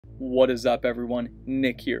What is up everyone,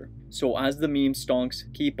 Nick here. So as the meme stonks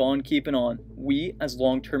keep on keeping on, we as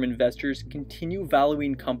long-term investors continue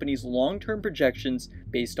valuing companies' long-term projections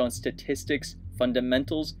based on statistics,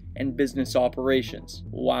 fundamentals, and business operations.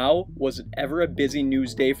 Wow, was it ever a busy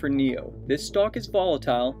news day for NIO. This stock is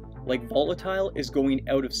volatile, like volatile is going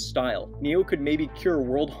out of style. NIO could maybe cure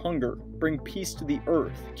world hunger, bring peace to the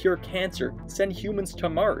earth, cure cancer, send humans to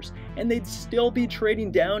Mars, and they'd still be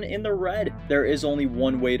trading down in the red. There is only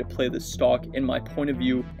one way to play this stock in my point of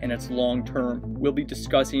view, and it's long term. We'll be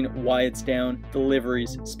discussing why it's down,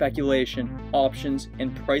 deliveries, speculation, options,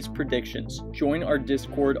 and price predictions. Join our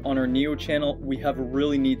Discord on our NIO channel. We have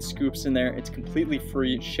really neat scoops in there. It's completely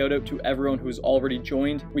free. Shout out to everyone who's already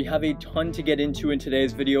joined. We have a ton to get into in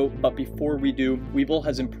today's video, but before we do, Webull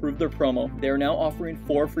has improved their promo. They are now offering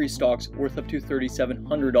 4 free stocks worth up to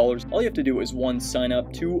 $3,700. All you have to do is 1. Sign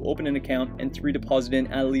up, 2. Open an account, and 3. Deposit in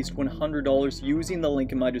at least $100 using the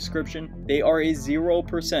link in my description. They are a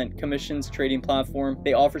 0% commissions trading platform.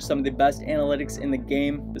 They offer some of the best analytics in the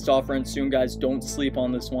game. This offer ends soon, guys. Don't sleep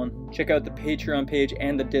on this one. Check out the Patreon page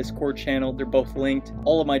and the Discord channel. They're both linked.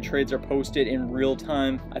 All of my trades are posted in real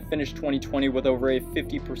time. I finished 2020 with over a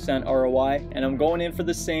 50% ROI, and I'm going in for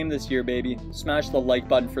the same this year, baby. Smash the like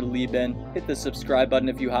button for Lieben. Hit the subscribe button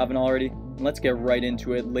if you haven't already. Let's get right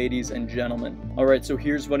into it, ladies and gentlemen. Alright, so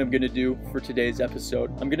here's what I'm going to do for today's episode.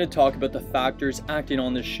 I'm going to talk about the factors acting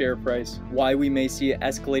on this share price, why we may see an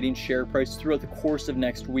escalating share price throughout the course of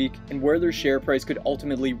next week, and where their share price could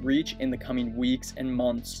ultimately reach in the coming weeks and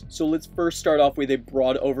months. So let's first start off with a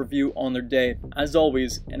broad overview on their day. As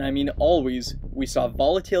always, and I mean always, we saw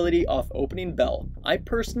volatility off opening bell. I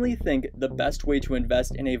personally think the best way to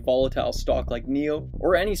invest in a volatile stock like NIO,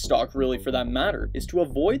 or any stock really for that matter, is to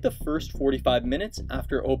avoid the first 45 minutes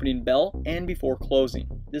after opening bell and before closing.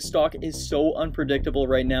 This stock is so unpredictable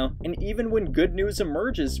right now, and even when good news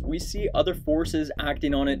emerges, we see other forces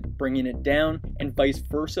acting on it, bringing it down, and vice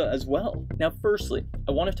versa as well. Now firstly,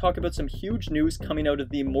 I want to talk about some huge news coming out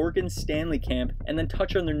of the Morgan Stanley camp, and then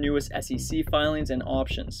touch on their newest SEC filings and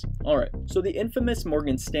options. Alright, so the infamous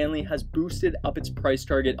Morgan Stanley has boosted up its price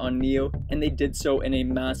target on NIO, and they did so in a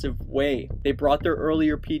massive way. They brought their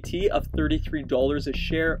earlier PT of $33 a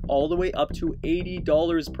share all the way up to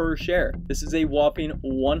 $80 per share. This is a whopping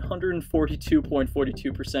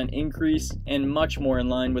 142.42% increase, and much more in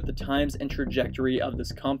line with the times and trajectory of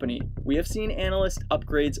this company. We have seen analyst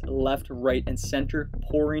upgrades left, right, and center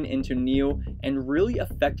pouring into NIO and really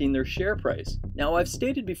affecting their share price. Now, I've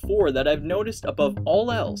stated before that I've noticed above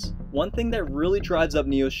all else, one thing that really drives up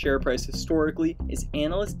NIO's share price historically is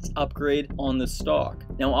analysts' upgrade on the stock.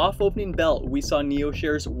 Now, off opening bell, we saw NIO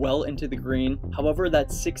shares well into the green. However, that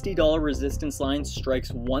 $60 resistance line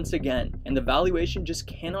strikes once again, and the valuation just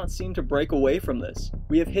cannot seem to break away from this.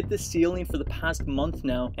 We have hit the ceiling for the past month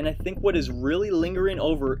now, and I think what is really lingering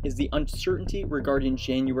over is the uncertainty regarding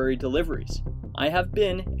January deliveries. I have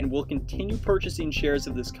been and will continue purchasing shares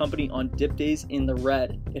of this company on dip days in the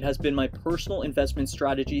red. It has been my personal investment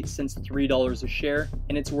strategy since $3 a share,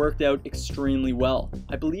 and it's worked out extremely well.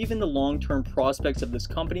 I believe in the long-term prospects of this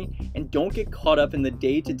company and don't get caught up in the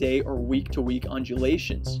day-to-day or week-to-week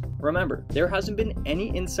undulations. Remember, there hasn't been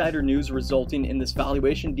any insider news resulting in this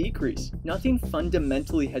valuation decrease. Nothing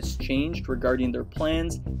fundamentally has changed regarding their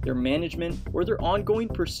plans, their management, or their ongoing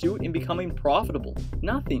pursuit in becoming profitable.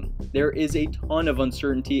 Nothing. There is a ton of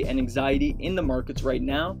uncertainty and anxiety in the markets right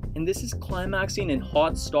now, and this is climaxing in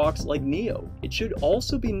hot stocks like NIO. It should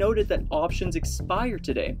also be noted that options expire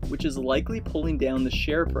today, which is likely pulling down the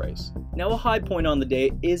share price. Now, a high point on the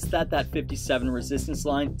day is that 57 resistance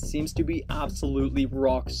line seems to be absolutely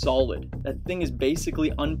rock solid. That thing is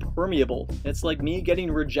basically unpermeable. It's like me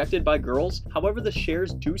getting rejected by girls. However, the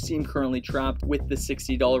shares do seem currently trapped with the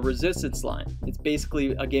 $60 resistance line. It's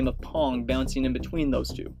basically a game of Pong bouncing in between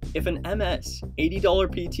those two. If an MS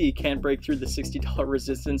 $80 PT can't break through the $60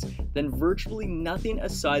 resistance, then virtually nothing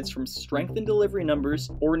aside from strength in delivery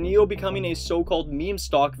numbers or NIO becoming a so-called meme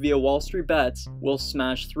stock via Wall Street bets will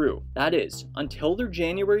smash through. That is, until their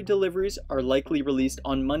January deliveries are likely released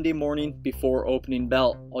on Monday morning before opening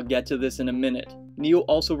bell. I'll get to this in a minute. NIO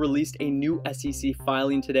also released a new SEC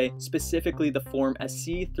filing today, specifically the form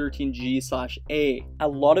SC13G/A. A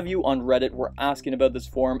lot of you on Reddit were asking about this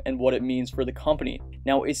form and what it means for the company.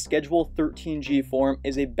 Now, a Schedule 13G form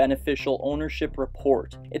is a beneficial ownership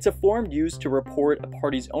report. It's a form used to report a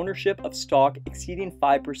party's ownership of stock exceeding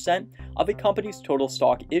 5% of a company's total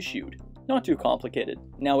stock issued. Not too complicated.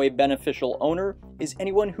 Now, a beneficial owner is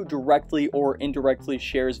anyone who directly or indirectly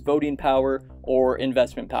shares voting power or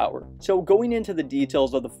investment power. So going into the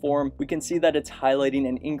details of the form, we can see that it's highlighting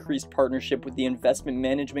an increased partnership with the investment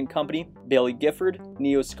management company Baillie Gifford,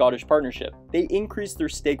 NIO's Scottish partnership. They increased their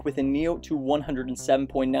stake within NIO to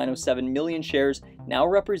 107.907 million shares, now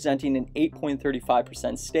representing an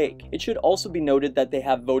 8.35% stake. It should also be noted that they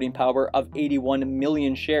have voting power of 81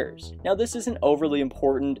 million shares. Now this isn't overly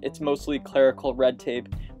important, it's mostly clerical red tape,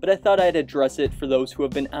 but I thought I'd address it for those who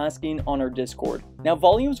have been asking on our Discord. Now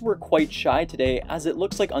volumes were quite shy today, as it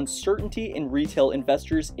looks like uncertainty in retail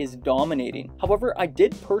investors is dominating. However, I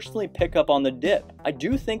did personally pick up on the dip. I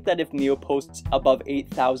do think that if NIO posts above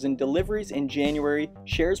 8,000 deliveries in January,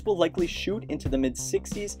 shares will likely shoot into the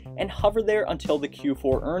mid-60s and hover there until the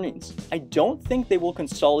Q4 earnings. I don't think they will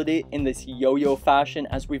consolidate in this yo-yo fashion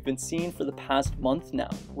as we've been seeing for the past month now.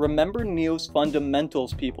 Remember NIO's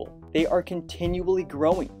fundamentals, people. They are continually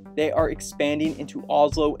growing. They are expanding into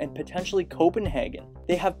Oslo and potentially Copenhagen.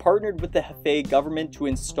 They have partnered with the Hefei government to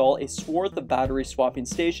install a swath of battery swapping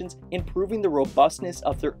stations, improving the robustness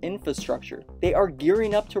of their infrastructure. They are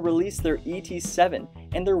gearing up to release their ET7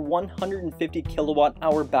 and their 150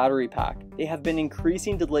 kilowatt-hour battery pack. They have been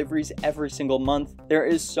increasing deliveries every single month. There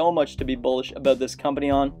is so much to be bullish about this company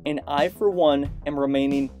on, and I for one am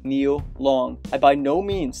remaining NIO long. I by no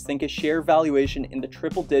means think a share valuation in the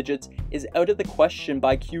triple digits is out of the question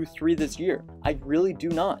by Q3 this year. I really do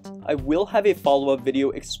not. I will have a follow-up video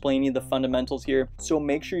explaining the fundamentals here, so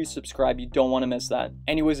make sure you subscribe, you don't want to miss that.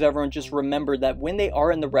 Anyways everyone, just remember that when they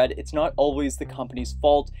are in the red, it's not always the company's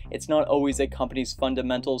fault, it's not always a company's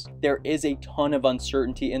fundamentals. There is a ton of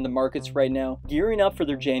uncertainty in the markets right now, gearing up for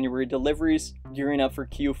their January deliveries, gearing up for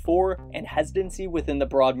Q4, and hesitancy within the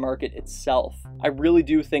broad market itself. I really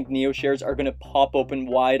do think NIO shares are going to pop open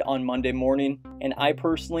wide on Monday morning, and I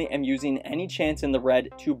personally am using any chance in the red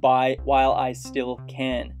to buy while I still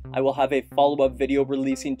can. I will have a follow-up video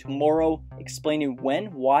releasing tomorrow explaining when,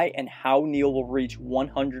 why, and how NIO will reach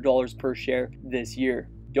 $100 per share this year.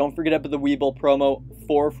 Don't forget about the Webull promo,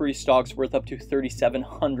 4 free stocks worth up to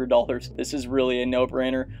 $3,700. This is really a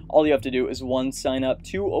no-brainer. All you have to do is 1, sign up,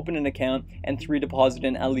 2, open an account, and 3, deposit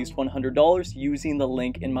in at least $100 using the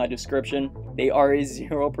link in my description. They are a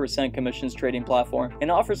 0% commissions trading platform and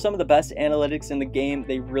offer some of the best analytics in the game.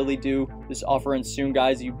 They really do. This offer ends soon,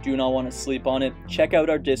 guys. You do not want to sleep on it. Check out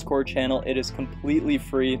our Discord channel. It is completely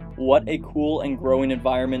free. What a cool and growing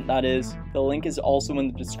environment that is. The link is also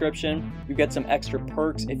in the description. You get some extra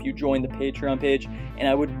perks if you join the Patreon page, and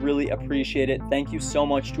I would really appreciate it. Thank you so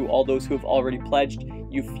much to all those who have already pledged.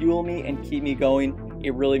 You fuel me and keep me going.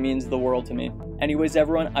 It really means the world to me. Anyways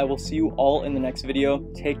everyone, I will see you all in the next video.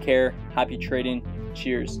 Take care, happy trading,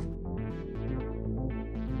 cheers.